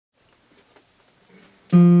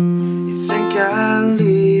You think I'll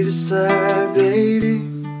leave aside, baby?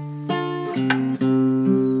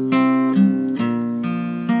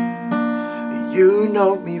 You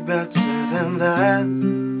know me better than that.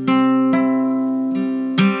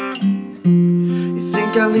 You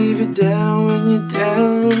think I'll leave you down when you're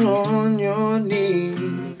down on your knees?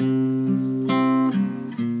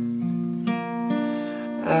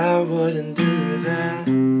 I wouldn't do that.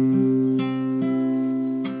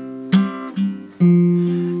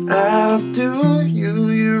 I'll do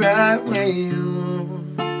you right when you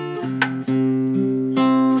want.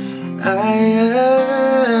 I am.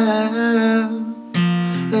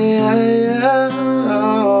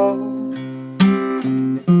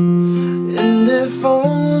 And if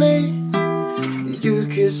only you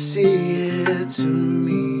could see it to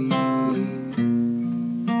me.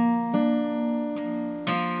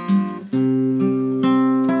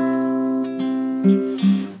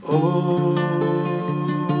 Oh,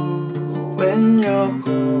 when you're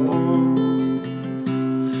gone,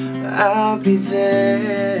 I'll be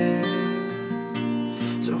there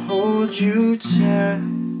to hold you tight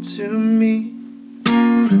to me.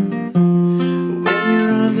 When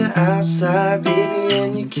you're on the outside, baby,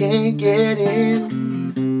 and you can't get in,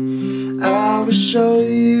 I will show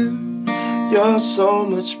you you're so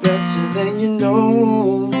much better than you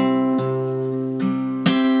know.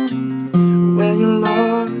 When you're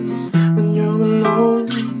lost, when you're alone,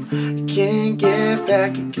 you can't get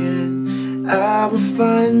back again, I will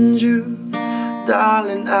find you,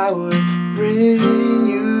 darling, I will bring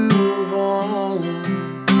you home.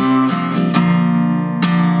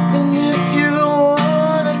 And if you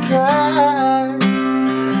wanna cry,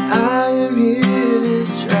 I am here to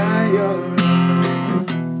dry your eyes.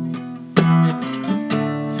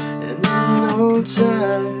 And in no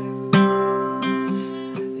time,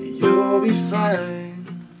 you'll be fine.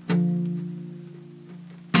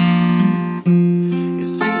 You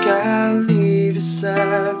think I'll leave your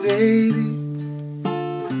side, baby?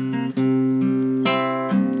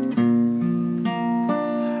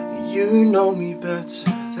 You know me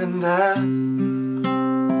better than that.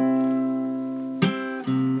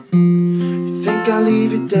 You think I'll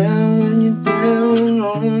leave you down when you're down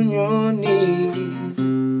on your knees?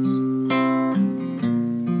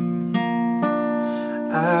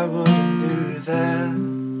 I wouldn't do that.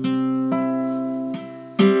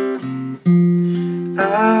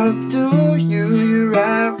 I'll do you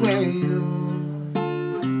right when you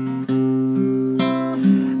want.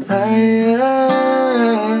 I am.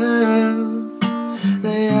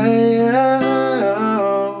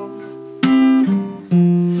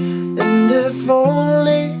 And if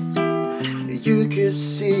only you could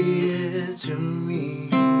see it to me.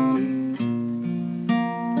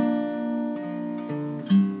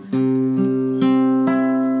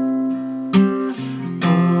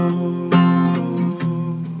 Oh,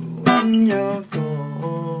 when you're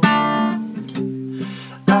gone,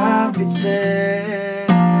 I'll be there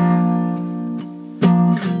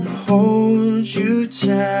to hold you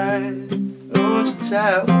tight, hold you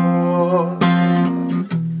tight. Oh,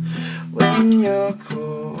 when you're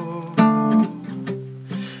cold,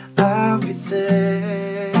 I'll be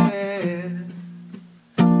there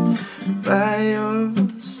by your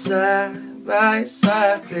side,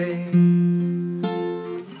 babe.